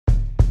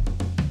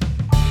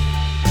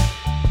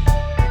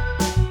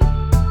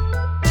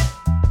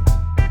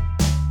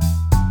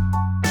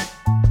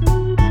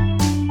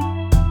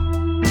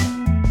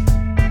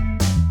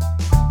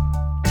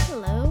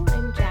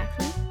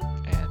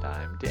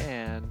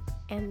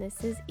And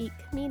this is Eat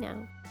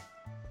Camino.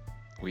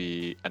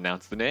 We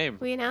announced the name.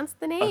 We announced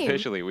the name.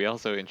 Officially. We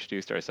also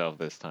introduced ourselves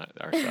this time,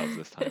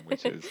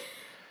 which is...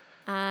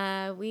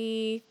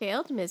 We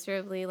failed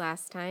miserably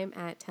last time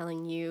at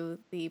telling you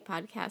the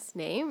podcast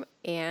name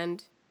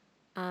and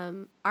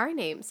our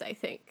names, I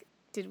think.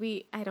 Did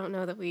we? I don't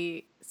know that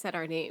we said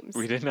our names.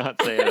 We did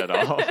not say it at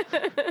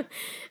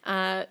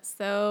all.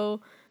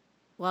 So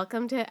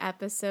welcome to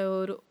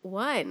episode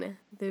 1,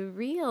 the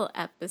real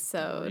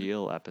episode.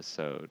 Real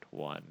episode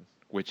 1,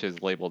 which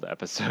is labeled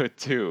episode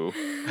 2.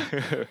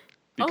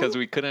 Because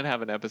we couldn't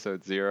have an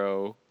episode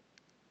 0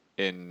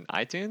 in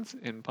iTunes,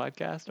 in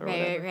podcast or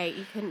whatever. Right.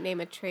 You couldn't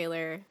name a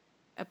trailer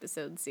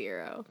episode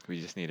 0. We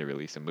just need to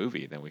release a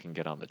movie, then we can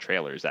get on the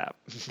trailers app.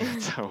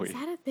 That's how Is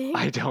that a thing?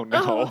 I don't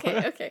know.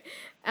 Oh, okay.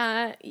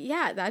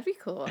 Yeah, that'd be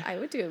cool. I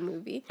would do a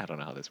movie. I don't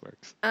know how this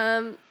works.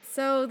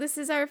 So this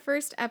is our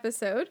first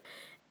episode,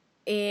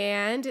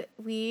 and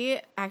we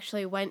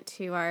actually went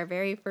to our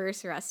very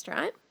first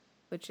restaurant,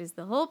 which is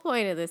the whole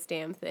point of this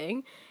damn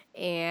thing,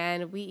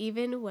 and we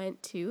even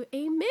went to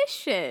a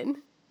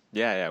mission.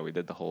 Yeah, we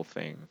did the whole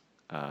thing.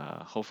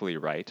 Hopefully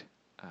right.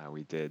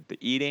 We did the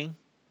eating,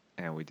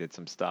 and we did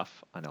some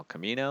stuff on El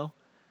Camino.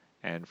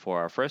 And for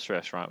our first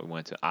restaurant, we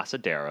went to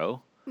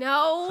Asadero.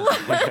 No,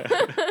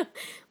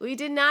 we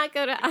did not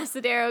go to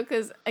Asadero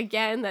because,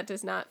 again, that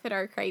does not fit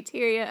our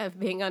criteria of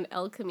being on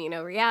El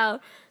Camino Real.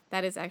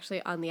 That is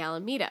actually on the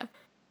Alameda.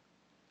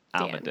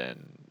 Alameda.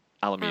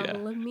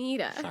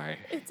 Alameda. Sorry.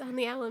 It's on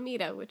the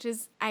Alameda, which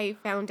is, I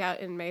found out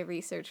in my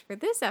research for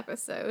this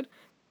episode,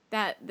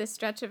 that the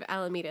stretch of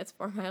Alameda is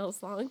 4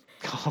 miles long.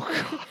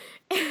 Oh,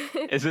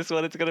 God. Is this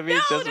what it's going to be?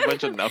 No, Just a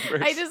bunch of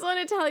numbers? I just want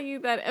to tell you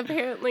that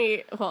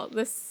apparently,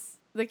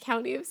 the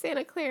county of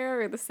Santa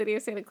Clara or the city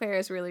of Santa Clara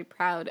is really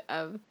proud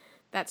of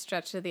that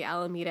stretch of the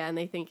Alameda, and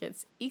they think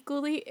it's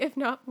equally, if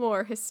not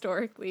more,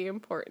 historically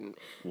important.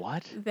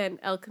 What? Than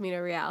El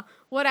Camino Real.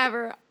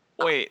 Whatever.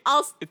 Wait,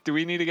 do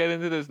we need to get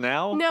into this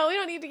now? No, we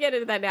don't need to get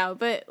into that now,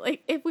 but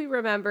if we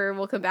remember,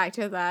 we'll come back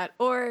to that.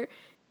 Or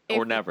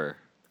never.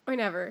 Or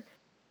never.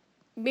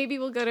 Maybe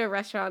we'll go to a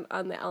restaurant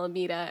on the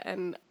Alameda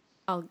and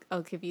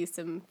I'll give you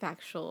some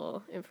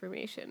factual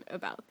information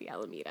about the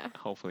Alameda.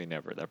 Hopefully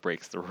never. That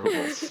breaks the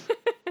rules.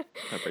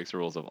 That breaks the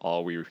rules of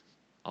all we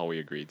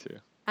agreed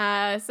to.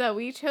 So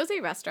we chose a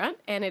restaurant,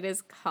 and it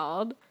is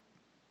called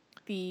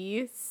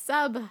the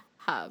Sub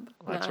Hub.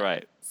 That's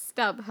right.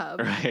 Stub Hub.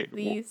 Right.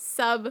 The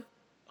Sub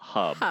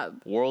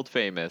Hub. World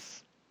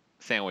famous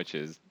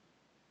sandwiches.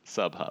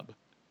 Sub Hub.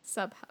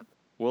 Sub Hub.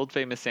 World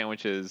famous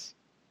sandwiches,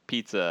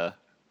 pizza,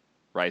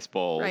 rice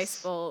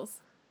bowls.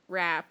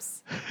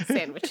 Wraps,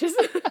 sandwiches.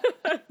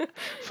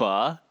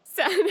 Pho.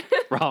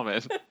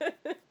 Ramen.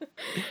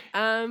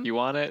 You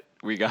want it?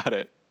 We got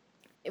it.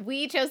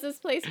 We chose this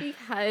place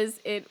because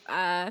it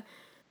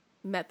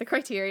met the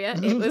criteria.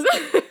 It was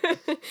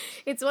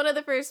it's one of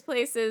the first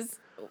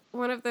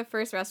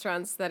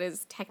restaurants that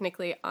is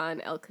technically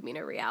on El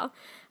Camino Real,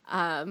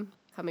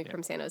 coming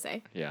from San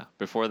Jose. Yeah.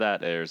 Before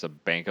that, there's a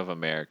Bank of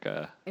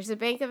America. There's a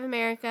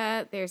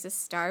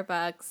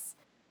Starbucks,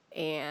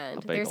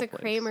 and there's a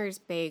place. Kramer's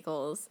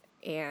Bagels,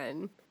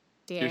 and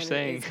Dan is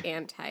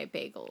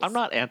anti-bagels. I'm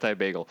not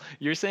anti-bagel.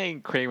 You're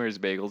saying Kramer's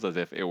Bagels as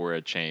if it were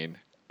a chain.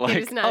 It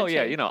is not a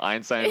chain.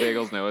 Einstein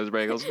Bagels, Noah's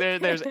Bagels.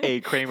 There's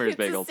a Kramer's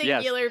Bagels. It's a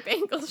singular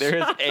bagel shop. There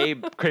is a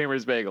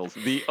Kramer's Bagels.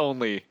 The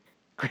only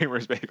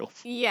Kramer's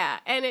Bagels. Yeah,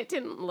 and it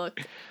didn't look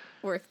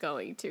worth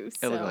going to.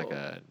 So. It looked like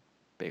a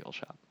bagel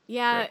shop.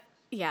 Yeah, right.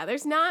 Yeah.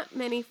 There's not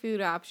many food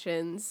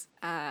options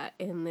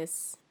in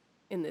this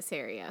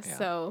area. Yeah.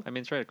 So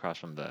it's right across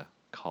from the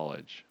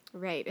college.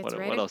 Right. It's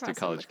what else do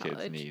college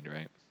kids need,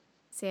 right?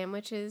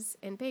 Sandwiches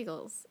and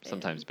bagels.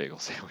 Sometimes bagel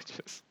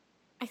sandwiches.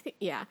 I think,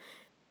 yeah.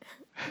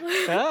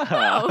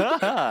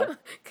 Oh,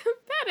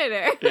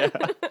 competitor. Yeah.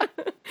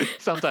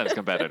 Sometimes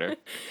competitor.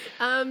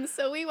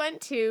 So we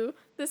went to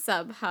the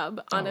Sub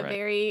Hub on a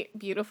very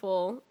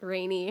beautiful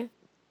rainy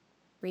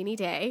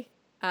day.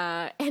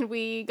 And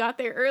we got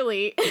there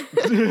early.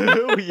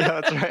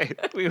 Yeah, that's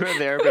right. We were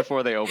there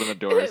before they opened the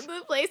doors.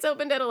 The place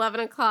opened at 11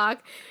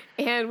 o'clock,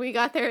 and we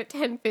got there at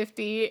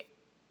 10:50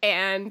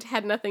 and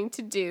had nothing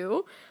to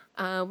do.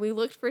 We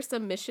looked for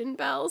some mission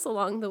bells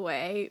along the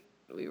way.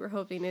 We were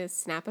hoping to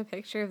snap a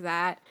picture of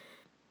that.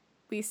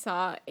 We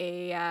saw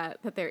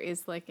that there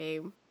is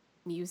a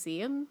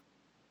museum,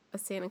 a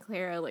Santa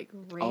Clara rail.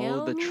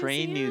 Oh, the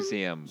train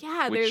museum.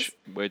 Yeah,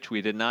 which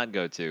we did not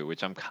go to,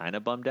 which I'm kind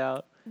of bummed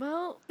out.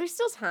 Well, there's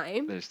still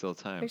time. There's still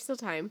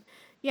time.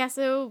 Yeah,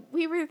 so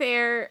we were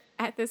there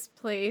at this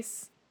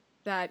place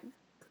that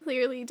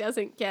clearly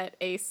doesn't get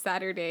a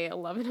Saturday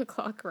 11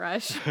 o'clock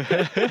rush.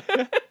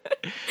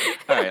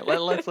 All right,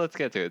 let's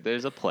get to it.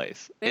 There's a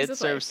place. It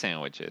serves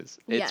sandwiches.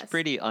 It's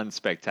pretty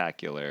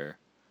unspectacular.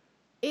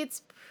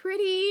 It's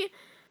pretty...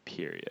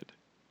 Period.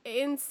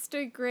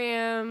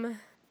 Instagram...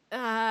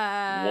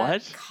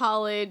 what?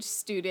 College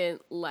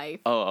student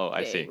life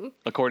I see.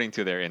 According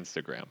to their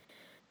Instagram.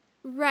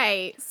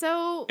 Right.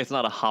 So It's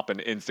not a hopping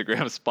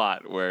Instagram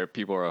spot where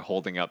people are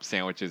holding up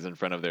sandwiches in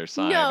front of their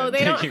sign no, and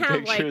they don't taking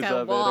have like pictures a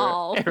of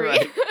wall it. for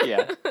Right. you.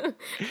 Yeah.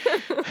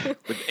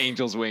 With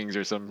angel's wings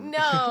or some.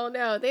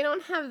 No, they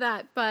don't have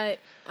that. But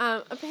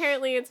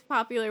apparently, it's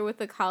popular with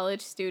the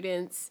college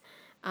students,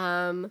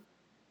 um,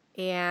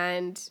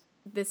 and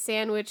the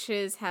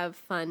sandwiches have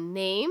fun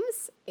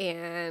names,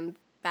 and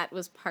that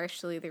was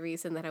partially the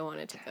reason that I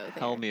wanted to go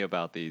Tell there. me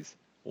about these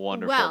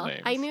wonderful Well,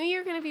 names. I knew you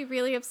were going to be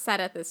really upset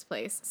at this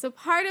place. So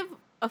part of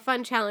a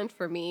fun challenge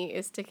for me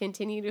is to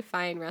continue to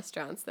find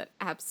restaurants that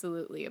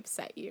absolutely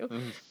upset you,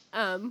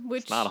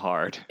 which It's not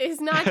hard.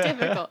 is not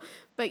difficult.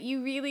 But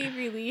you really,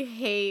 really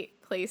hate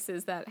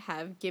places that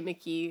have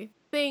gimmicky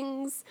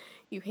things.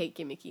 You hate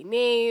gimmicky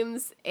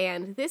names,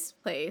 and this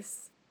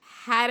place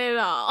had it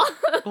all.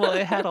 Well,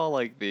 it had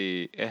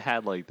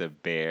the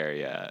Bay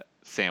Area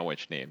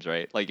sandwich names,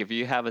 right? Like if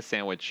you have a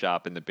sandwich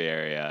shop in the Bay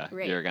Area,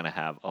 Right. you're gonna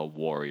have a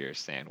Warrior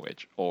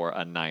sandwich or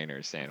a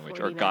Niners sandwich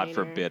or God 49er.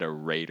 forbid a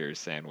Raiders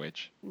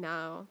sandwich.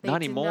 No, they Not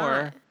did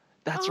anymore. not.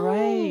 That's Oh,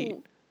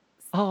 right.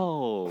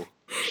 Oh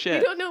You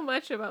shit. don't know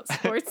much about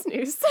sports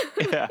news.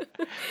 Yeah,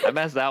 I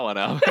messed that one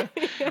up.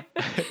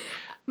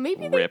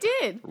 Maybe Rip. they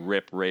did.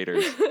 Rip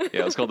Raiders.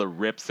 Yeah, it was called the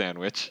Rip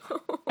sandwich.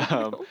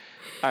 Um, all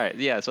right,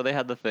 yeah. So they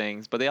had the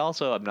things, but they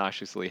also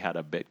obnoxiously had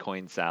a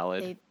Bitcoin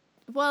salad.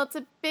 Well, it's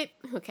a bit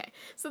okay.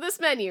 So this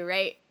menu,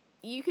 right?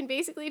 You can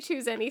basically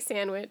choose any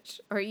sandwich,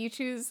 or you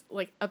choose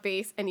like a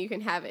base, and you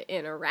can have it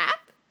in a wrap.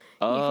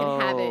 You can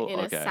have it in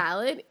okay. a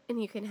salad,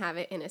 and you can have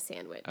it in a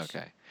sandwich.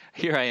 Okay.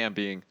 Here I am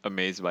being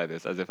amazed by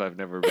this as if I've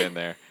never been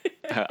there.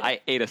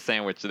 I ate a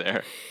sandwich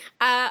there.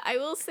 I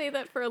will say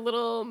that for a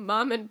little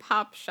mom and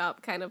pop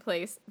shop kind of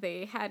place,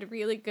 they had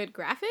really good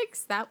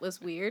graphics. That was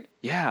weird.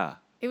 Yeah.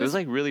 It was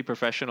like really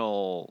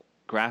professional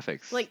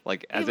graphics.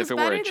 Like as if it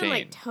were a was better chain. than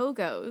like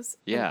Togo's.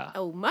 Yeah.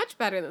 Much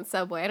better than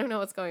Subway. I don't know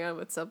what's going on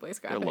with Subway's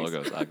Their graphics.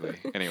 logo's ugly.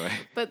 Anyway.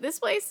 But this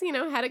place,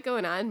 had it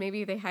going on.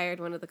 Maybe they hired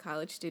one of the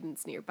college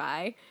students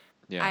nearby.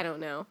 Yeah. I don't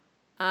know.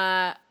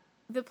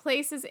 The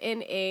place is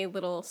in a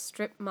little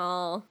strip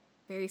mall.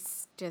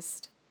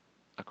 Just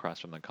Across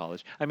from the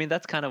college. I mean,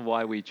 that's kind of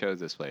why we chose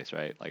this place,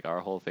 right? Like our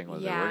whole thing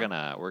was Yeah.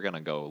 that we're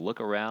gonna go look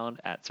around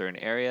at certain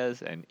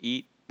areas and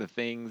eat the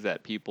things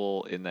that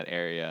people in that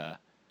area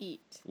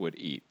eat. would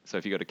eat. So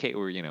if you go to K,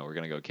 we're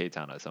gonna go K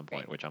Town at some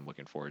point, Right. which I'm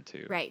looking forward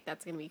to. Right,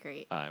 that's gonna be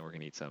great. And we're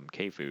gonna eat some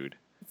K food.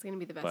 It's gonna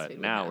be the best But food.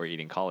 we now have. we're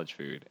eating college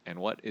food, and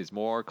what is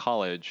more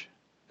college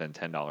than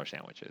 $10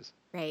 sandwiches?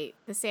 Right.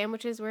 The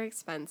sandwiches were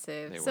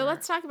expensive. They So were.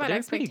 let's talk But about they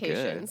were pretty good.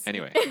 expectations.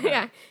 Anyway,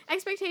 yeah.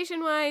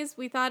 Expectation wise,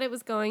 we thought it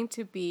was going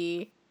to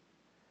be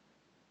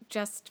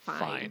just fine.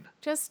 Fine.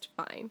 Just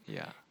fine.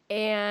 Yeah,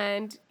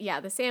 And yeah,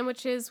 the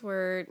sandwiches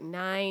were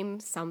 9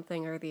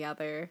 something or the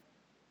other.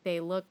 They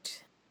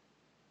looked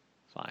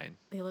fine.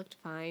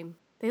 fine.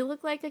 They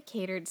looked like a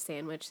catered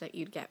sandwich that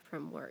you'd get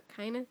from work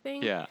kind of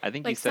thing. Yeah, I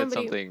think you Like said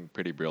somebody- something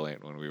pretty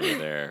brilliant when we were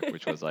there,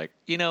 which was like,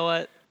 you know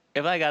what?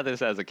 If I got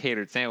this as a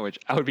catered sandwich,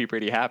 I would be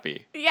pretty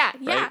happy. Yeah,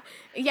 Right?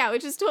 yeah,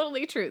 which is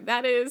totally true.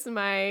 That is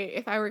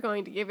if I were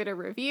going to give it a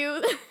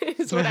review,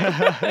 is what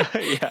I,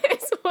 Yeah.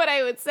 is what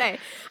I would say.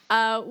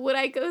 Would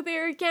I go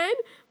there again?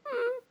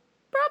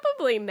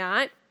 Probably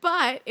not.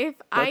 But if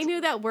I Let's-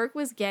 knew that work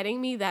was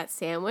getting me that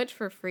sandwich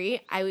for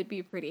free, I would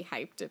be pretty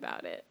hyped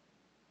about it.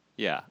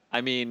 Yeah,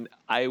 I mean,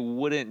 I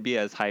wouldn't be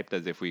as hyped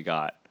as if we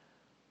got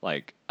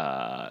like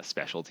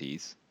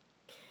specialties.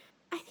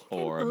 I think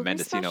Or I'm over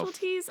Mendocino-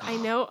 specialties. I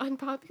know,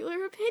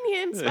 unpopular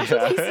opinion.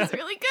 Specialties is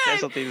really good.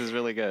 Specialties is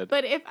really good.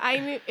 But if I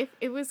knew if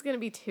it was gonna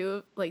be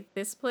two, like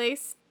this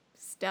place,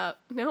 sub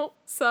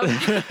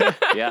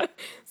Yeah,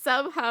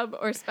 Subhub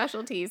or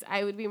specialties,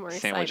 I would be more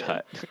Sandwich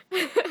excited.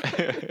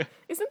 Hut,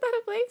 Isn't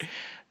that a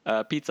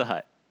place? Pizza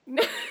Hut,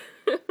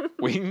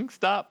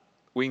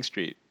 Wing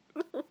Street.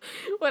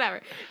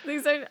 Whatever.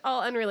 These are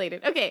all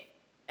unrelated. Okay.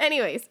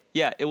 Anyways,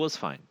 Yeah, it was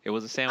fine. It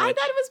was a sandwich.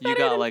 thought it was You better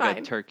got than like fine.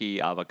 a turkey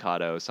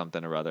avocado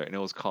something or other, and it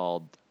was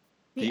called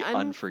The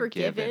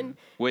Unforgiven,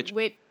 which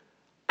I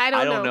I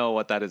don't don't know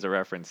what that is a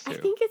reference I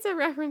to. think it's a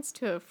reference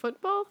to a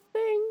football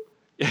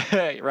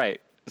thing.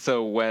 Right.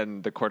 So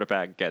when the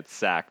quarterback gets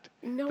sacked,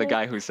 No. the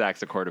guy who sacks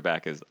the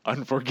quarterback is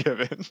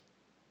unforgiven.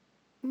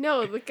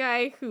 No, the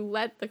guy who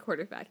let the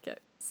quarterback get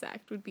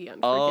sacked would be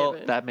Oh,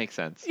 unforgiven. that makes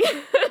sense.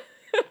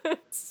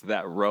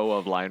 That row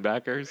of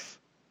linebackers,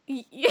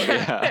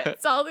 Yeah,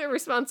 it's all their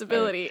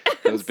responsibility.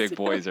 those big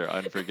boys are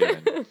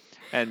unforgiven.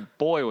 And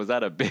boy, was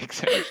that a big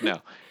sandwich.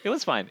 No, it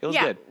was fine. It was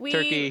Yeah, good. we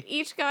Turkey.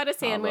 each got a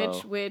sandwich,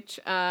 Avo. which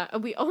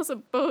we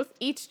also both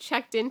each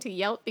checked into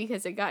Yelp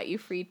because it got you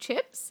free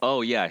chips.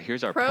 Oh yeah,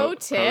 here's our Pro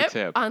tip,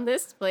 tip. on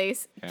this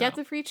place: Yeah. get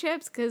the free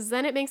chips because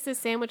then it makes this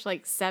sandwich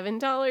like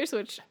 $7,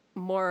 which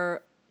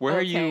more. Where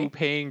are okay. you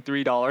paying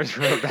 $3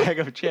 for a bag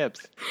of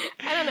chips?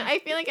 I don't know. I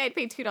feel like I'd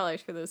pay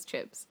 $2 for those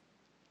chips.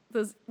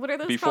 Those what are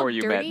those Before called?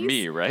 you Dirties? met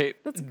me, right?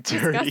 That's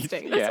Dirties.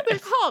 disgusting. That's Yeah. what they're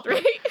called,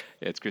 right?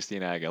 It's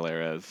Christina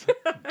Aguilera's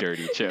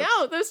dirty chips.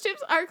 No, those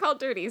chips are called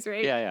dirties,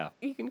 right? Yeah, yeah.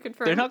 You can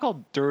confirm. They're not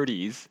called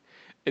dirties.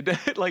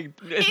 Like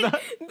it's not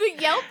The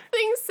Yelp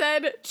thing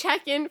said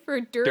check in for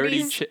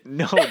dirty dirty.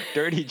 no,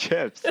 dirty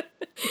chips.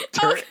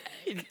 Okay,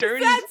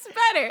 Dirty. that's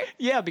better.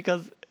 Yeah,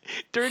 because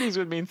dirties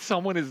would mean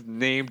someone is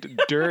named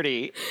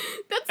Dirty.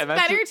 That's And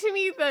that's better to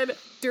me than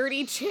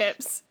dirty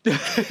chips.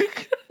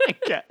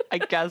 I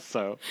guess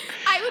so.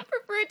 I would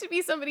prefer it to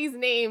be somebody's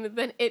name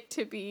than it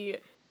to be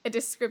a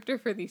descriptor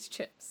for these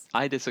chips.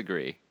 I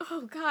disagree.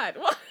 Oh God.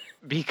 What?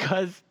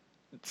 Because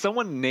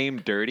someone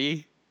named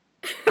Dirty.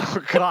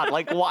 Oh God!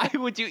 Like, why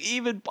would you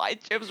even buy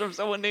chips from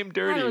someone named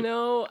Dirty? I don't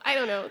know.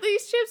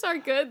 These chips are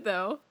good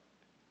though.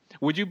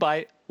 Would you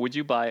buy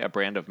a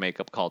brand of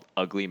makeup called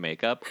Ugly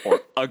Makeup or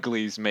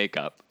Ugly's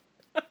Makeup?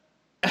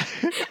 I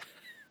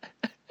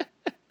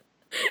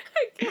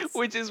guess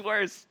Which is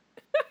worse?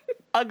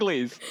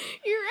 Ugly's.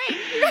 you're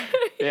right.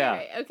 You're Yeah.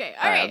 right. Okay.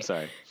 All All right, right. I'm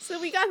sorry. So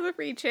we got the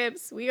free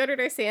chips. We ordered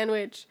our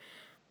sandwich.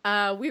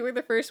 We were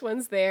the first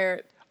ones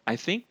there. I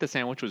think the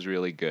sandwich was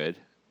really good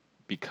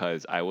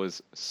because I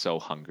was so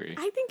hungry.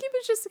 I think it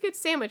was just a good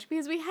sandwich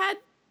because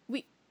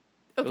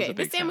okay, the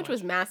big sandwich was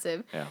sandwich.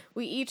 massive. Yeah.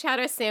 We each had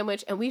a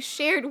sandwich and we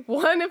shared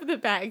one of the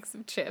bags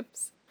of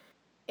chips.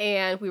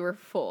 And we were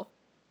full.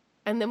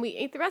 And then we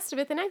ate the rest of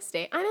it the next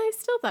day. And I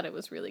still thought it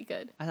was really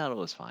good. I thought it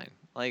was fine.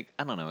 Like,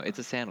 I don't know. It's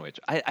a sandwich.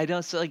 I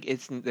don't so like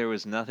there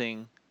was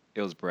nothing.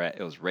 It was bread.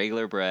 It was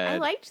regular bread. I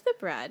liked the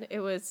bread. It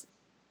was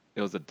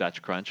It was a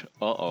Dutch crunch.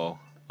 Uh-oh.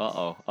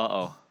 Uh-oh.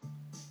 Uh-oh.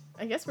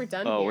 I guess we're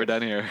done Oh, here. we're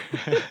done here.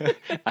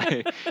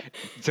 I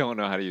don't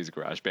know how to use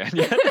GarageBand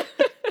yet.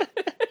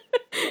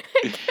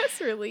 I guess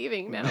we're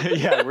leaving now.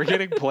 Yeah, we're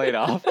getting played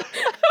off. Our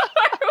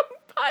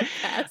own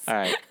podcast. All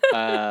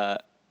right.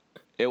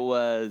 It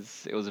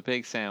was a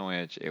big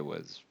sandwich. It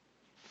was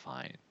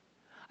fine.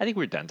 I think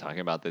we're done talking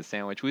about this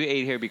sandwich. We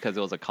ate here because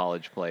it was a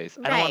college place.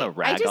 I don't want to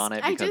rag on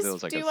it because it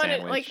was like a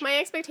sandwich. Like my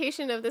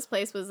expectation of this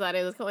place was that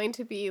it was going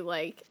to be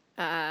like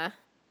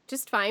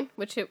just fine,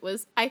 which it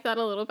was. I thought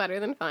a little better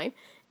than fine,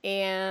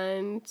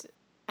 and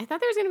I thought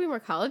there was going to be more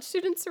college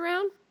students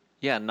around.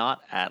 Yeah,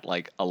 not at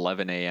like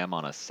 11 a.m.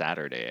 on a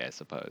Saturday, I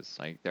suppose.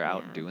 Like they're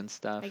out Yeah, doing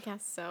stuff, I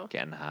guess so.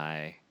 getting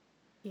high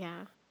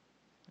Yeah.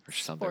 or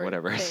something, Sport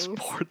whatever. things.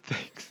 Sport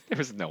things. There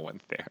was no one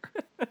there.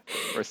 Or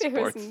There was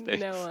sports things.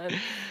 no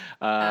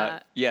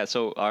one. Yeah,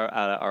 so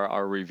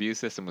our review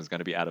system was going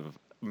to be out of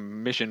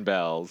Mission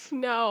Bells,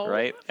 No.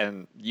 right?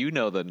 And you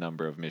know the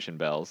number of Mission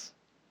Bells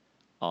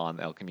on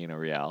El Camino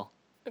Real.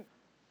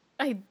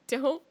 I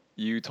don't.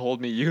 You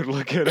told me you'd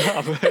look it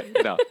up.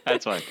 No,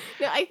 that's fine.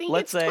 No, I think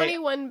Let's it's say-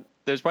 21.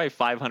 There's probably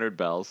 500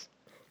 bells.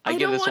 I I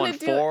give don't this one wanna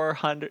do it.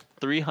 400,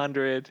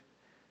 300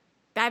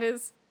 That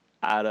is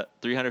out of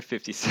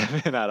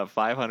 357 out of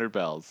 500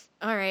 bells.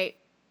 all right.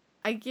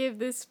 I give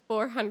this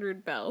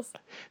 400 bells.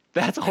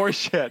 That's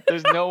horseshit.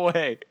 There's no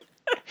way.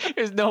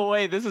 There's no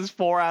way this is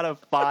 4 out of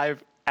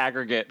 5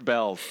 aggregate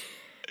bells.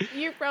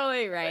 You're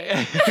probably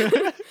right.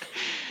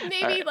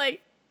 Maybe Alright.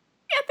 like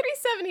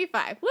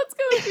 375. Let's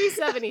go with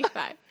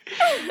 375.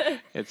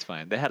 It's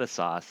fine. They had a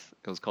sauce.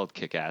 It was called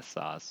Kick-Ass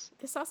sauce.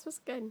 The sauce was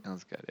good, It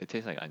was good. It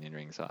tastes like onion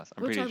ring sauce.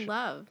 I'm which I pretty sure.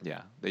 love.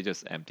 Yeah, they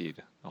just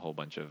emptied a whole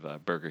bunch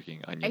of Burger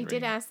King onion I ring.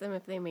 did ask them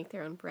if they make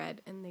their own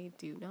bread, and they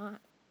do not.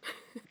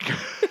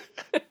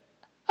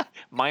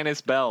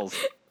 Minus bells.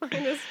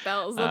 Minus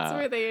bells.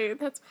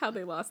 That's how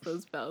they lost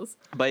those bells.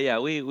 But yeah,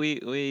 we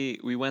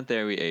went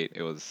there. We ate.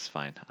 It was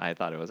fine. I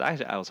thought it was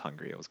actually. I was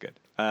hungry. It was good.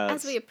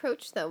 As we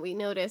approached, though, we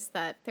noticed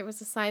that there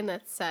was a sign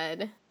that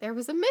said there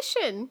was a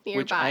mission nearby.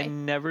 which I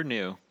never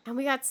knew. And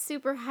we got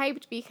super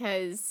hyped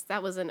because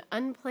that was an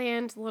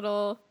unplanned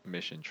little,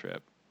 Mission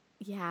trip.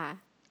 yeah.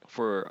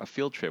 For a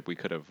field trip, we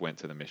could have went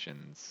to the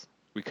missions.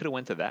 We could have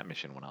went to that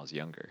mission when I was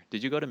younger.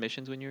 Did you go to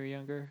missions when you were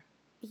younger?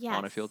 Yes.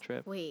 On a field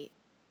trip? Wait.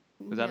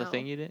 Was that a no.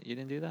 thing you didn't? You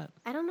didn't do that?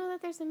 I don't know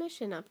that there's a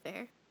mission up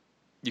there.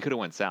 You could have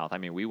went south. I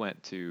mean, we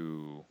went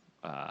to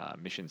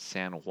Mission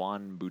San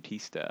Juan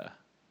Bautista.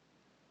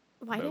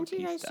 Why didn't you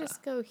guys Bautista.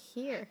 just go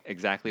here?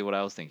 Exactly what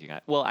I was thinking.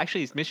 Well,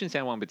 actually, Mission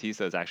San Juan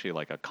Bautista is actually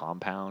like a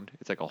compound.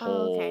 It's like a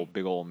whole okay.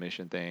 big old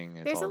mission thing.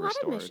 It's There's all a lot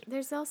restored. of missions.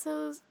 There's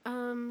also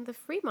the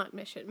Fremont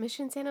mission,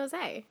 Mission San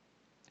Jose.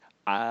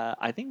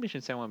 I think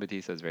Mission San Juan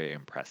Bautista is very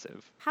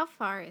impressive. How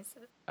far is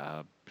it?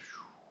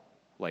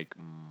 Like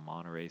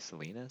Monterey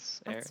Salinas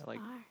area. That's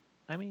Like, far.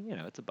 I mean,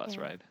 it's a bus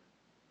Yeah. ride,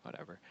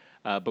 whatever.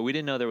 But we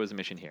didn't know there was a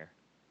mission here,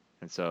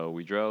 and so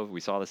we drove.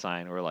 We saw the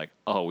sign. We were like,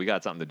 "Oh, we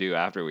got something to do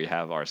after we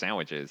have our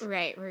sandwiches."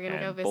 Right, we're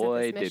gonna go And visit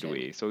boy, this mission. did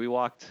we! So we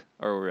walked,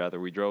 or rather,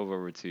 we drove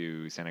over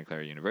to Santa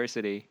Clara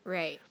University.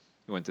 Right,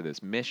 We went to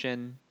this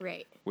mission,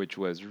 right. which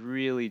was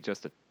really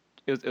just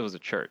it was a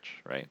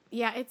church, right?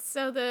 Yeah, it's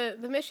so the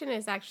mission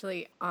is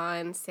actually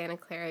on Santa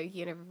Clara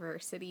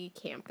University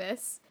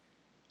campus.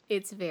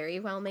 It's very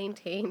well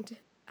maintained.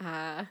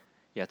 Yeah,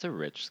 it's a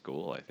rich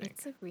school, I think.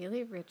 It's a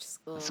really rich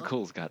school. The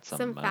school's got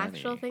some money.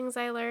 factual things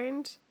I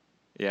learned.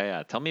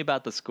 Yeah. Tell me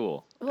about the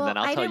school, Well, and then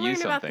I'll I tell didn't you learn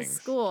some about things.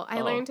 the school. I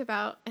Oh. learned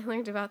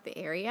about the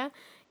area,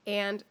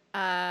 and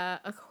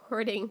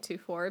according to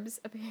Forbes,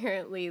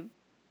 apparently,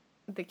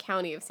 the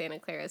county of Santa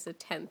Clara is the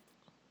 10th,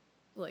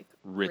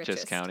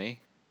 Richest county.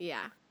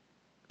 Yeah.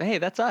 Hey,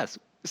 that's us.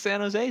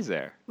 San Jose's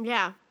there.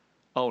 Yeah.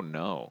 Oh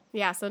no.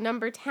 Yeah. So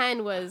number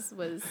 10 was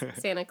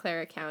Santa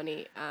Clara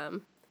County.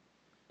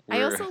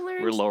 I also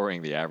learned we're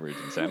lowering the average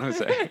in San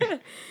Jose.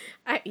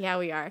 Yeah,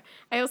 we are.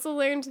 I also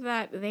learned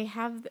that they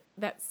have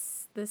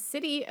the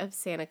city of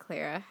Santa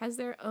Clara has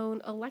their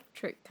own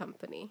electric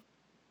company.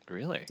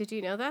 Really? Did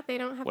you know that? They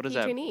don't have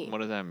PG&E. What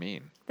does that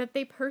mean? That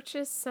they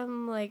purchase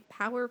some like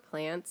power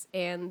plants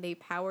and they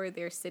power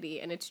their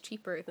city, and it's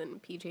cheaper than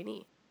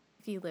PG&E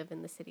if you live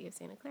in the city of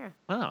Santa Clara.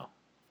 Oh.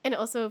 And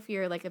also if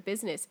you're like a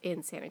business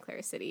in Santa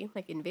Clara City,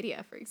 like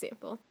NVIDIA, for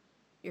example,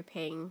 you're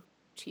paying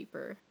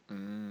cheaper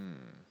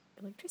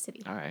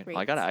electricity. All right. Well,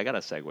 I got a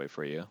segue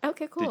for you.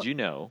 Okay, cool. Did you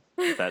know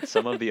that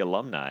some of the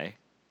alumni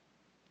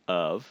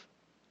of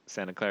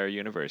Santa Clara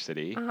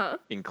University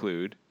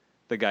include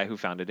the guy who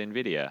founded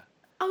NVIDIA?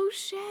 Oh,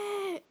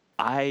 shit.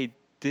 I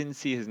didn't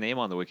see his name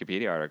on the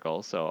Wikipedia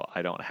article, so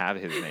I don't have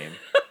his name.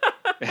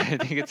 I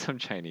think it's some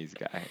Chinese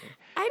guy.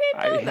 I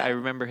didn't know that. I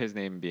remember his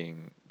name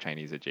being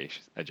Chinese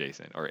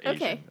adjacent or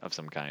Asian of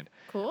some kind.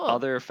 Cool.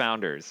 Other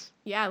founders.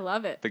 Yeah, I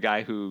love it. The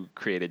guy who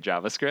created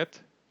JavaScript.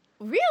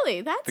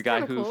 Really? That's the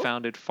guy who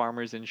founded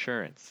Farmers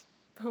Insurance.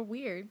 Oh,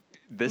 weird.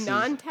 This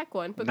non-tech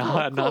one, but cool.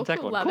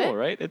 Non-tech one. Love cool, it.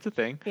 Right? It's a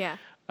thing. Yeah.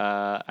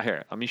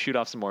 Here, let me shoot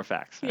off some more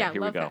facts. Yeah, right,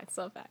 here love we go. facts.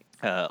 Love facts.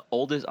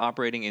 Oldest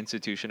operating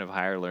institution of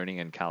higher learning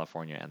in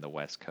California and the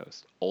West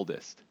Coast.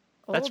 Oldest.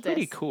 That's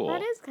pretty cool.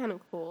 That is kind of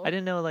cool. I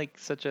didn't know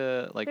such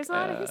a There's a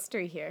lot of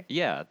history here.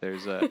 Yeah,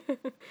 there's a.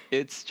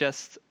 It's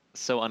just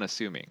so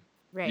unassuming.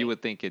 Right. You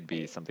would think it'd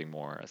be something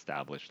more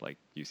established, like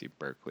UC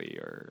Berkeley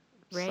or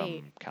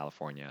some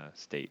California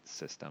state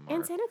system.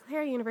 And Santa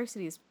Clara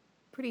University is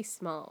pretty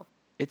small.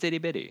 It's itty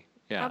bitty.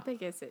 Yeah. How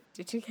big is it?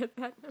 Did you get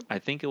that number? I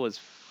think it was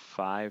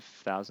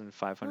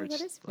 5,500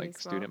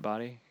 student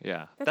body.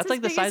 Yeah. That's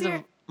like the size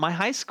of my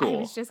high school. I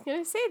was just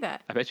going to say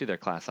that. I bet you their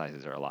class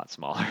sizes are a lot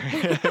smaller.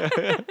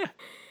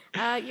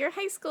 Your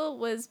high school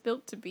was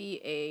built to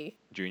be a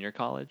junior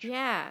college?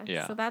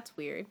 Yeah. So that's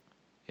weird.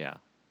 Yeah.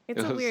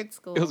 It's a weird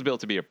school. It was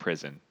built to be a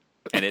prison,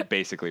 and it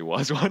basically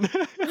was one.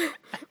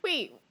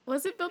 Wait,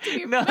 was it built to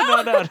be a prison?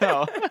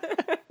 No.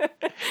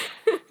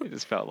 It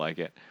just felt like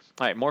it.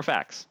 All right, more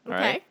facts. All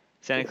right.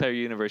 Santa Clara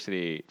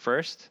University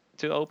first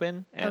to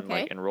open and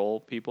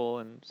enroll people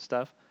and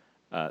stuff.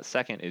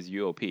 Second is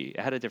UOP. It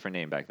had a different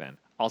name back then.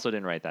 Also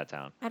didn't write that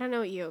down. I don't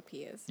know what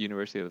UOP is.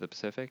 University of the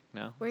Pacific?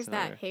 No. Where's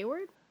that?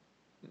 Hayward?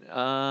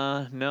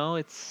 No,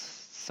 it's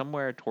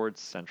somewhere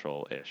towards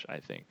Central-ish, I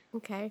think.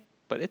 Okay.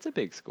 But it's a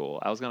big school.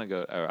 I was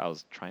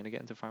trying to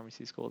get into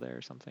pharmacy school there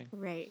or something.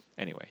 Right.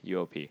 Anyway,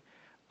 UOP.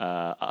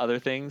 Other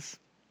things.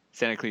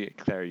 Santa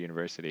Clara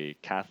University,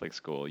 Catholic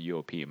school,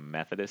 UOP,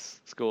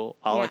 Methodist school.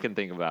 All I can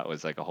think about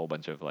was like a whole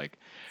bunch of like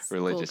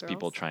religious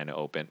people trying to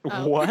open.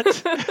 Oh.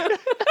 What?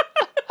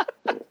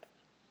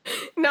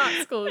 Not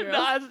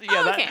schoolgirls.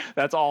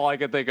 That's all I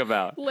could think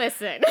about.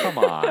 Listen. Come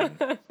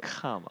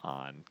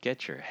on.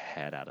 Get your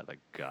head out of the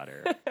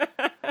gutter.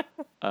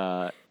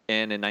 And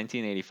in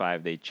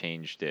 1985, they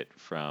changed it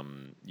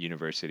from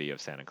University of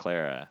Santa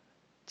Clara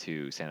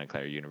to Santa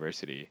Clara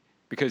University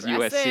because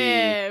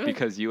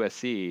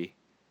USC.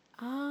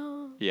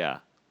 Oh. Yeah.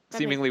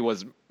 Seemingly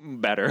was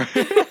better.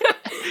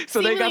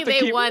 So they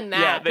won that.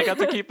 Yeah, they got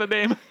to keep the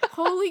name.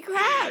 Holy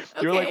crap.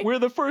 Okay. You're like, we're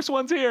the first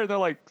ones here. And they're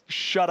like,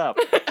 shut up.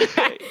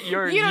 You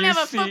don't have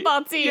a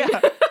football team. Yeah.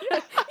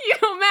 You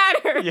don't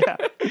matter. Yeah.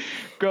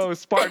 Go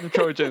Spartan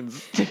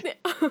Trojans.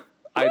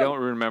 I don't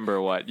remember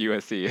what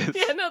USC is.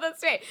 Yeah, no,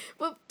 that's right.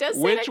 But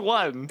which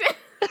one?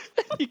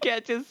 You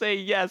can't just say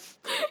yes.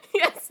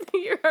 Yes,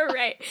 you're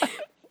right.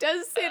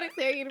 Does Santa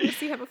Clara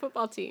University have a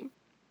football team?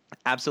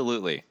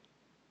 Absolutely.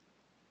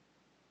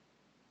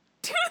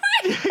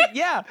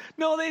 Yeah,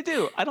 no, they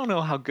do. I don't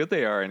know how good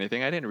they are or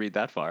anything. I didn't read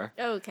that far.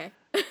 Oh, okay.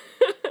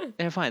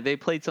 They're fine. They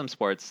played some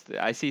sports.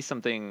 I see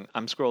something.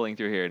 I'm scrolling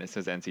through here and it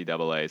says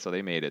NCAA, so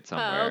they made it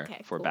somewhere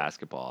for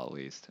basketball at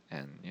least.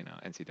 And,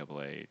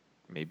 NCAA,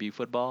 maybe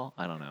football?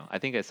 I don't know. I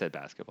think I said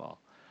basketball.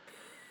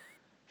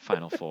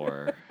 Final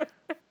Four,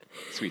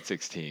 Sweet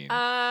 16.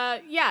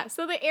 Yeah,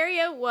 so the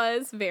area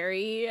was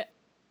very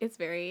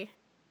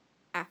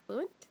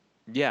affluent.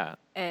 Yeah.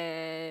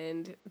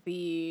 And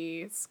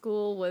the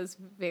school was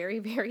very,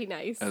 very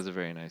nice. It was a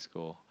very nice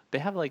school. They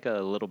have like a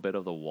little bit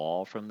of the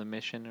wall from the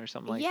mission or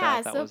something like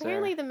that. Yeah, so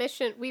apparently the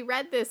mission, we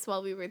read this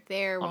while we were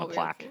there. On a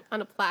plaque.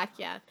 On a plaque,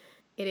 yeah.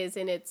 It is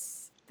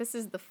this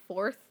is the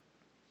 4th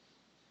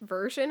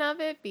version of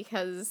it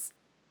because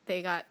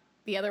the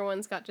other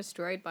ones got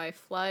destroyed by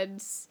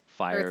floods,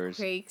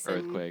 fires,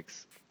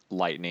 earthquakes,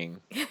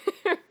 lightning.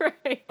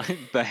 Right.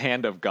 The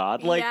hand of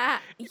God. Like,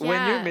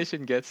 when your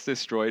mission gets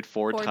destroyed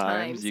four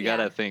times, you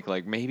gotta think,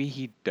 like, maybe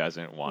he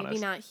doesn't want us.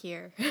 Maybe not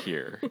here.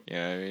 Here. You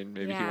know what I mean?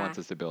 Maybe he wants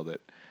us to build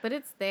it. But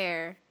it's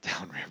there.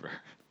 Downriver.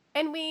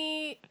 And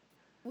we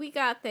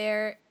got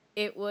there.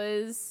 There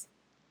was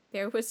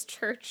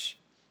church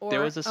or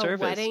there was a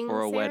service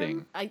or a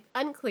wedding.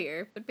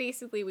 Unclear, but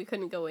basically we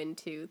couldn't go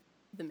into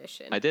the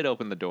mission. I did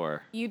open the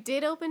door. You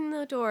did open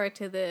the door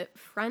to the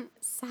front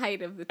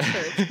side of the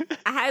church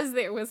as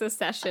there was a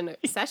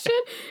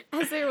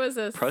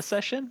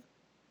procession?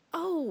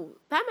 Oh,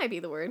 that might be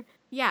the word.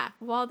 Yeah,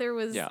 while there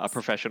was... Yeah, a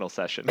professional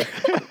session.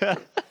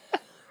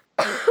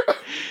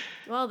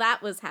 Well,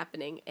 that was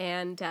happening,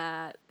 and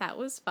that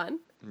was fun.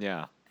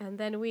 Yeah. And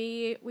then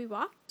we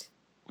walked.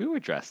 We were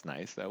dressed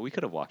nice, though. We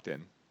could have walked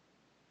in.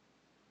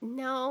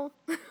 No.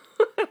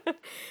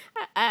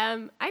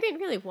 I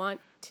didn't really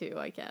want to,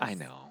 I guess. I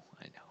know.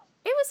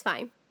 It was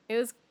fine. It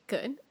was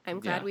good. I'm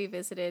glad we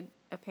visited.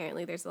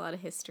 Apparently, there's a lot of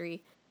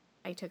history.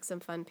 I took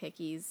some fun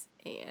pickies,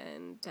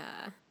 and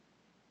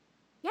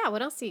yeah,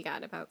 what else do you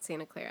got about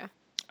Santa Clara?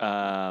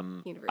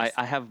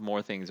 I have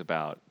more things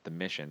about the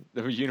mission.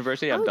 The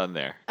university, I'm done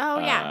there. Oh,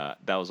 yeah.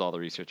 That was all the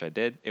research I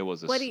did. It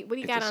was what do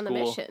you got on the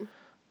mission?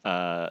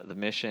 The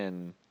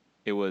mission,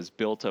 it was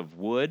built of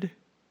wood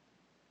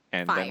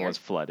and fire. Then was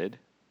flooded.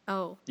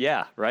 Oh.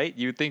 Yeah, right?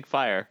 You'd think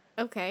fire.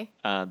 Okay.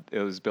 It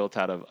was built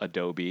out of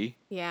adobe.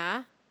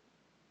 Yeah.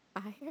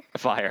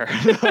 Fire.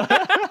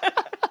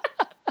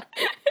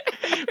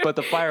 But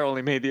the fire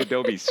only made the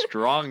adobe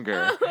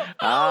stronger.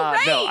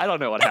 Right. No, I don't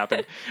know what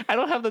happened. I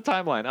don't have the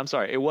timeline. I'm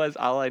sorry. It was,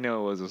 all I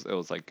know was it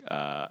was like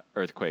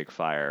earthquake,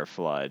 fire,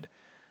 flood.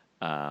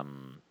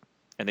 And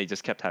they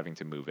just kept having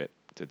to move it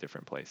to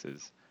different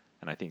places.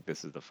 And I think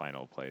this is the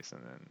final place.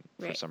 And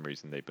then for some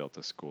reason they built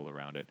a school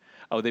around it.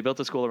 Oh, they built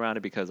a school around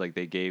it because like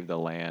they gave the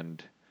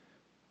land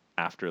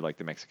after like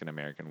the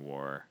Mexican-American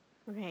War.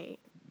 Right.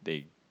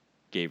 They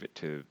gave it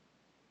to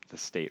the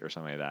state or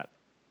something like that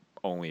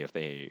only if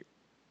they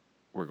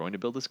were going to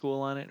build a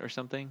school on it or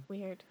something.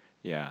 Weird.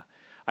 Yeah.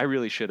 I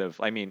really should have.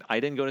 I mean, I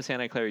didn't go to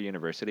Santa Clara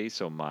University,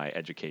 so my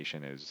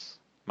education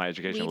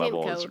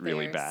level is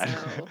really bad.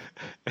 So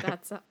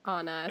that's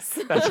on us.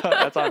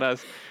 That's on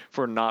us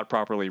for not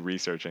properly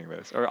researching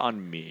this, or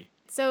on me.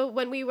 So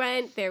when we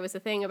went, there was a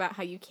thing about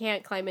how you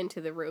can't climb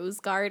into the Rose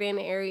Garden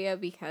area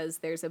because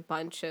there's a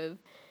bunch of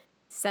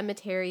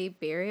cemetery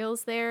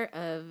burials there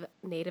of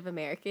Native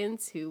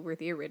Americans who were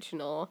the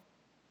original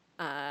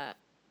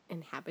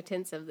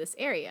inhabitants of this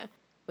area,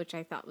 which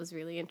I thought was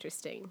really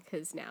interesting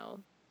because now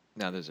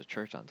there's a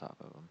church on top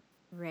of them.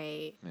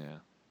 Right. Yeah.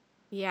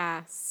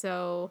 Yeah,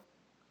 so...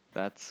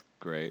 That's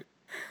great.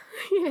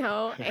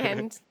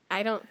 And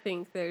I don't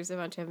think there's a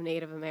bunch of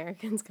Native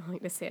Americans going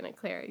to Santa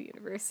Clara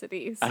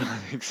University. So. I don't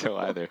think so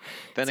either.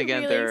 Then it's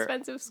again, a really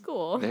expensive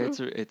school.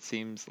 It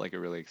seems like a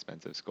really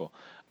expensive school.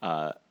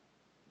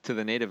 To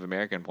the Native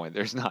American point,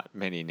 there's not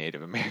many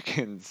Native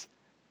Americans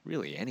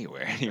really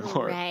anywhere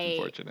anymore,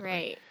 unfortunately.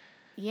 Right.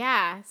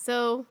 Yeah,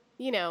 so,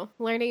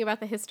 learning about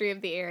the history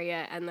of the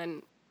area and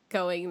then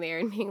going there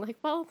and being like,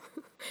 well,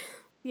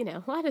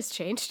 a lot has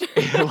changed.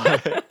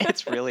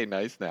 It's really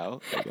nice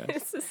now, I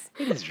guess.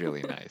 It is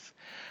really nice.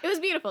 It was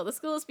beautiful. The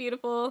school is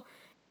beautiful.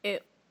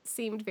 It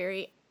seemed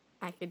very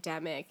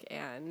academic,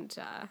 and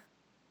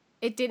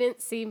it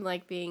didn't seem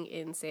like being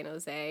in San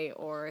Jose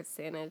or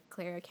Santa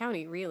Clara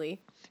County,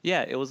 really.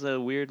 Yeah, it was a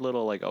weird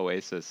little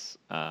oasis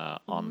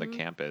on the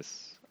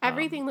campus.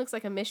 Everything looks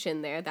like a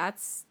mission there.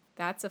 That's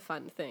a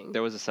fun thing.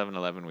 There was a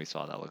 7-Eleven we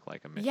saw that looked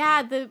like a mission.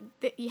 Yeah,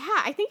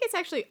 I think it's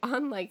actually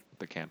on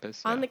the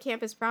campus. On the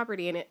campus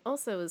property, and it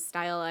also is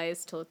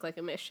stylized to look like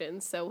a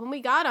mission. So when we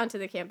got onto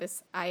the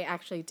campus, I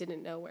actually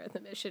didn't know where the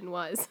mission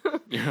was.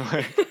 You're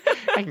like,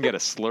 I can get a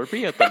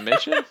Slurpee at the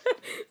mission?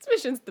 This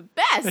mission's the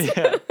best.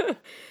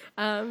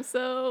 Yeah.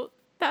 So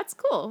that's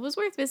cool. It was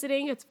worth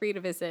visiting. It's free to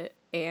visit,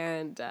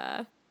 and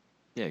yeah,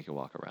 you can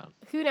walk around.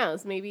 Who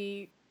knows?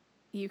 Maybe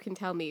you can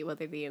tell me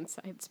whether the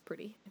inside's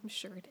pretty. I'm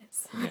sure it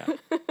is. Yeah.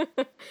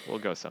 We'll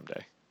go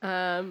someday.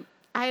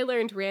 I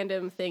learned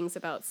random things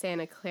about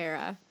Santa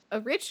Clara.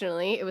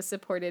 Originally, it was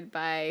supported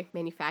by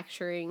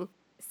manufacturing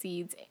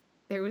seeds.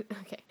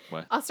 Okay.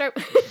 What? I'll start.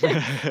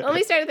 Let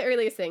me start with the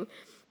earliest thing.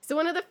 So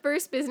one of the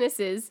first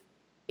businesses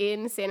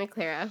in Santa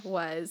Clara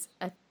was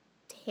a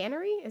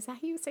tannery. Is that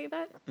how you say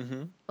that?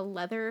 Mm-hmm. A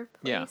leather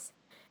place.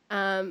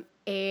 Yeah.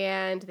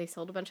 And they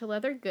sold a bunch of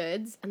leather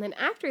goods. And then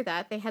after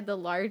that, they had the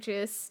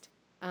largest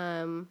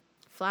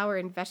flower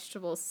and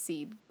vegetable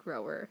seed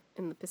grower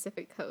in the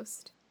Pacific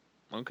Coast.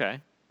 Okay.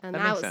 And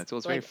that makes sense. It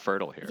was very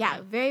fertile here. Yeah,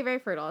 right? Very, very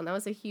fertile. And that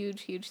was a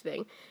huge, huge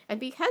thing. And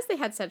because they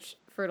had such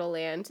fertile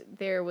land,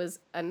 there was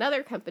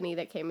another company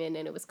that came in,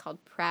 and it was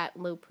called Pratt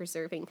Low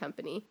Preserving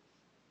Company.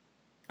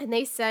 And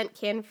they sent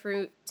canned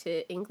fruit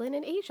to England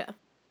and Asia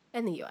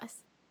and the U.S.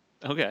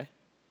 Okay.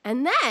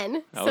 And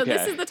then, so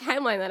this is the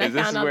timeline that I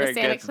found on the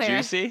Santa Clara.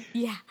 Juicy?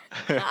 Yeah.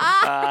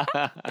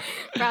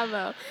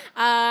 Bravo.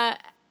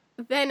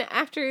 Then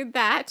after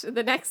that,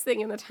 the next thing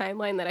in the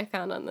timeline that I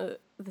found on the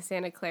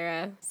Santa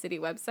Clara City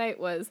website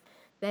was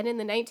then in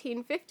the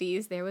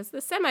 1950s, there was the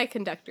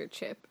semiconductor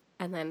chip.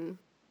 And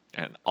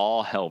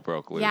all hell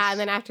broke loose. Yeah, and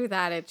then after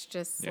that, it's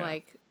just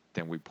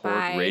Then we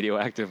poured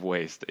radioactive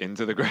waste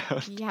into the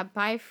ground. Yeah,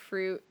 buy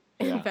fruit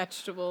and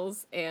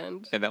vegetables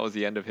and that was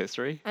the end of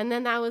history? And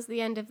then that was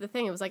the end of the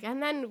thing. It was like,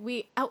 and then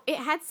it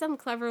had some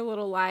clever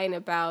little line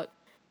about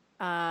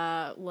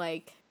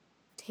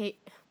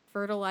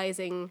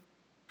fertilizing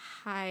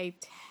high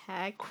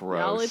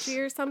technology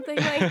or something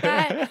like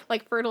that.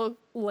 Like fertile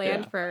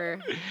land for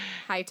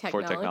high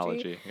technology. For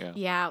technology, yeah.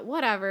 Yeah,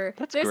 whatever.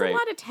 There's great. a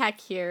lot of tech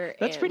here.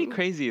 That's pretty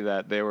crazy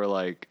that they were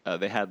like,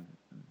 they had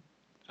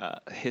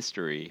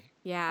history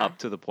up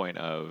to the point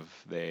of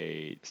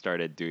they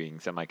started doing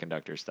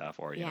semiconductor stuff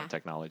or, you know,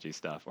 technology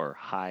stuff or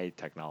high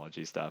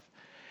technology stuff.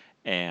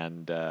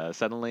 And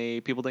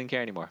suddenly people didn't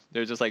care anymore.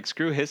 They're just like,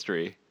 screw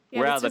history.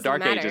 We're out of the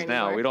dark ages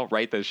now. We don't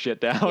write this shit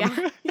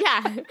down.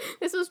 Yeah.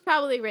 This was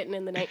probably written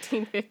in the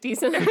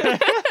 1950s.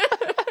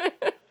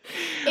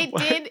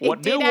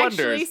 What new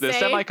wonders the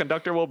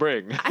semiconductor will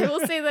bring. I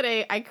will say that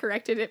I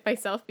corrected it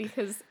myself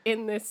because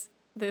in this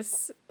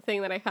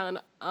thing that I found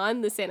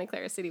on the Santa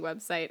Clara City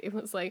website, it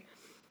was like,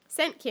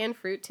 sent canned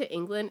fruit to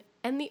England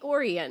and the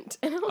Orient.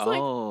 And I was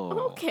like,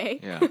 okay.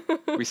 Yeah.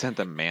 We sent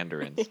them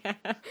mandarins,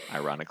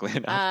 ironically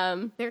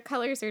enough. Their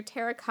colors are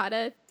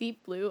terracotta,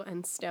 deep blue,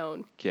 and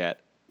stone.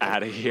 Get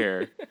out of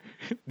here.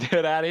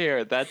 Get out of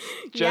here. That's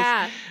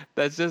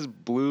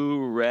just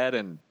blue, red,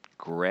 and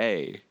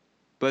gray.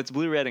 But it's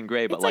blue, red, and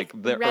gray, but like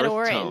the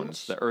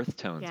earth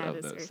tones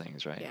of those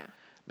things, right? Yeah.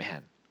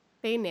 Man.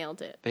 They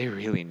nailed it. They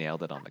really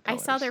nailed it on the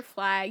colors. I saw their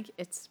flag.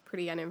 It's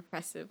pretty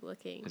unimpressive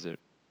looking. Is it?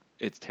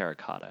 It's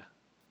terracotta.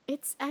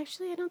 It's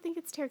actually, I don't think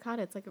it's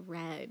terracotta. It's like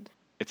red.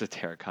 It's a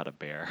terracotta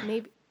bear.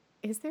 Maybe.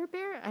 Is there a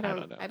bear? I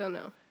don't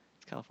know.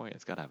 It's California.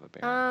 It's got to have a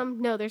bear.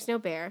 No, there's no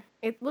bear.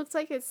 It looks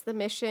like it's the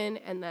mission,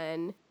 and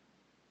then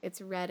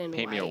it's red and white.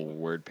 Paint me a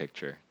word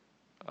picture.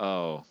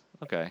 Oh,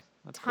 okay.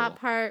 That's Top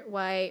part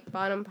white,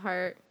 bottom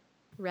part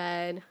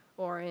red,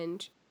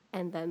 orange,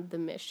 and then the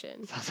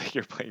mission. Sounds like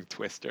you're playing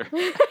Twister.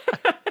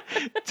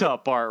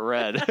 Top part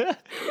red.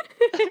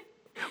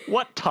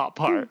 What top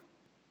part?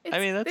 I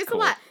mean, that's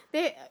cool. There's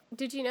a lot.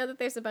 Did you know that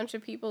there's a bunch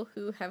of people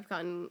who have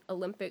gotten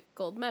Olympic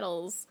gold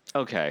medals?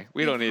 Okay,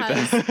 we don't need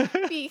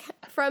that.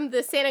 From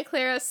the Santa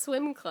Clara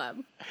Swim Club.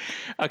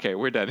 Okay,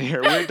 we're done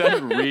here. We're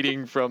done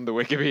reading from the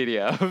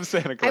Wikipedia of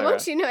Santa Clara. I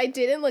want you to know I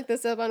didn't look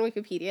this up on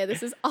Wikipedia.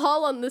 This is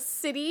all on the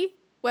city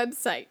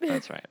website.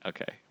 That's right.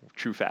 Okay,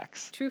 true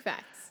facts. True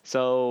facts.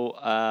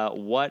 So,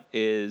 what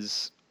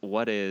is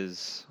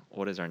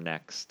our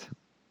next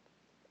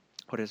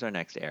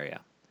area?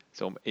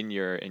 So in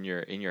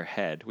your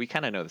head, we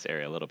kind of know this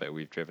area a little bit.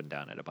 We've driven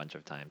down it a bunch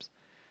of times.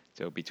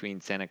 So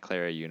between Santa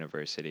Clara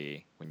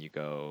University, when you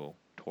go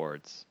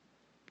towards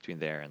between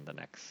there and the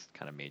next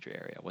kind of major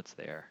area, what's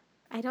there?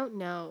 I don't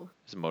know.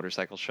 There's a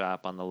motorcycle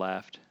shop on the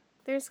left.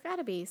 There's got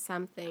to be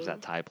something. There's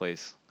that Thai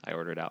place I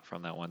ordered out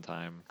from that one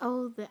time.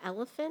 Oh, the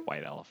elephant?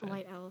 White Elephant.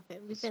 White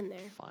Elephant. We've been there.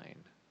 Fine.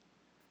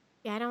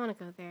 Yeah, I don't want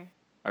to go there.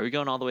 Are we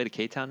going all the way to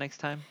K-Town next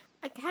time?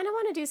 I kind of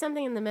want to do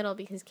something in the middle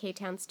because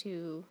K-Town's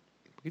too...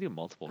 We could do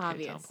multiple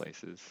K-Town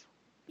places.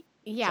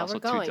 Yeah, we're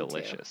going too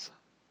delicious.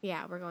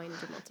 Yeah, we're going to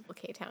do multiple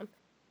K-Town.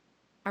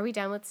 Are we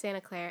done with Santa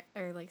Clara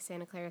or like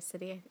Santa Clara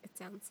City? It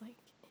sounds like.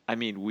 I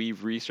mean,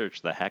 we've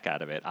researched the heck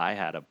out of it. I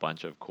had a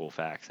bunch of cool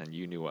facts, and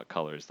you knew what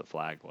colors the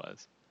flag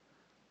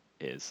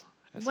is.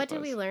 What did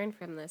we learn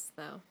from this,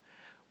 though?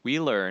 We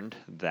learned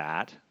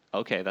that.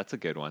 Okay, that's a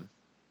good one.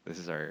 This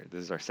is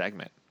our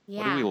segment.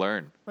 Yeah. What did we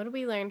learn? What did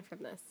we learn from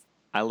this?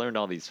 I learned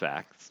all these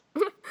facts.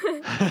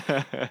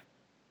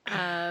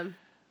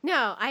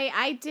 No,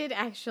 I did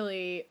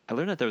actually. I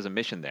learned that there was a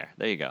mission there.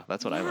 There you go.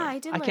 That's what I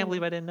learned. I can't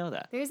believe I didn't know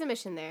that. There's a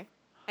mission there.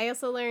 I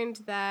also learned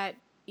that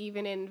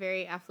even in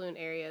very affluent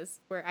areas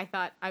where I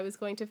thought I was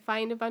going to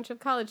find a bunch of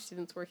college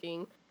students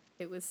working,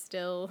 it was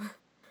still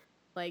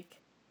like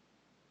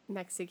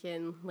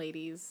Mexican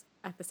ladies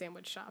at the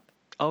sandwich shop.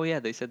 Oh, yeah.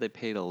 They said they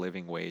paid a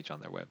living wage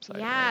on their website.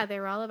 Yeah, right? They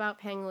were all about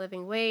paying a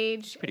living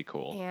wage. It's pretty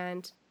cool.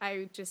 And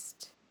I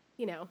just,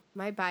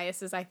 my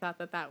bias is I thought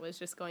that was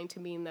just going to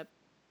mean that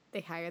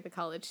they hire the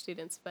college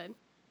students, but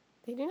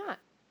they do not.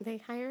 They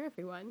hire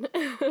everyone.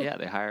 Yeah,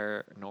 they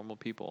hire normal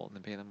people and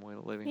they pay them a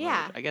living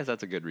wage. I guess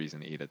that's a good reason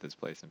to eat at this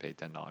place and pay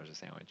 $10 a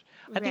sandwich.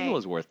 I think it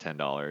was worth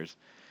 $10.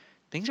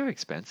 Things are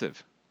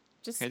expensive.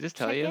 Can I just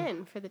tell you? Check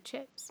in for the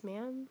chips,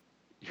 man.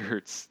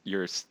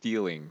 You're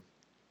stealing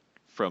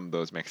from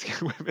those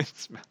Mexican women.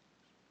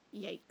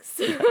 Yikes.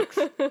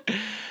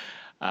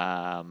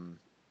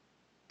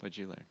 What'd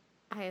you learn?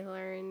 I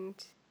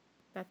learned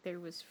that there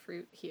was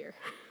fruit here.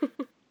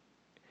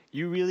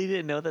 You really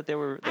didn't know that there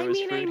was fruit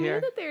here? I knew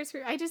that there's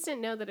fruit. I just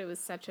didn't know that it was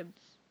such a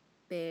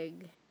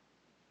big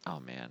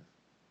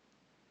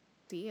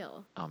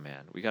deal. Oh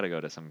man, we gotta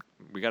go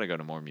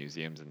to more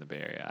museums in the Bay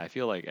Area. I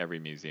feel like every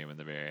museum in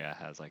the Bay Area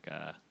has like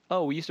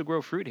we used to grow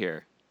fruit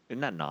here.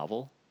 Isn't that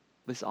novel?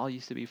 This all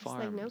used to be farms.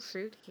 There's like no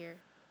fruit here.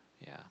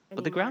 Yeah,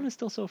 but the ground is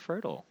still so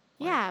fertile.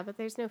 Yeah, but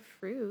there's no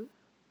fruit.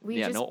 We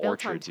just no built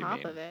orchards, on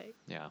top of it.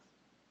 Yeah,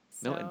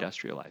 no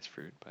industrialized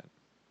fruit, but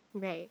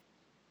right.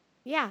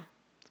 Yeah.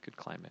 Good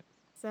climate.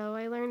 So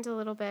I learned a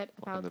little bit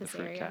about this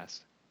area. Fruitcast.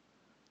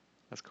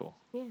 That's cool.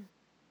 Yeah.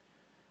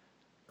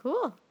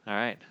 Cool. All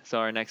right. So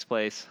our next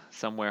place,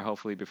 somewhere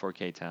hopefully before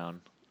K-Town.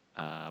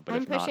 But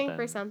I'm pushing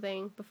for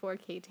something before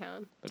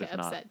K-Town to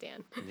upset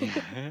Dan.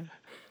 Yeah.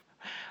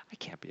 I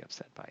can't be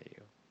upset by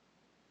you.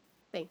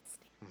 Thanks,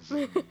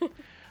 Dan.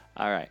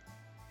 All right.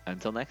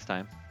 Until next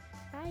time.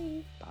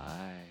 Bye.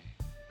 Bye.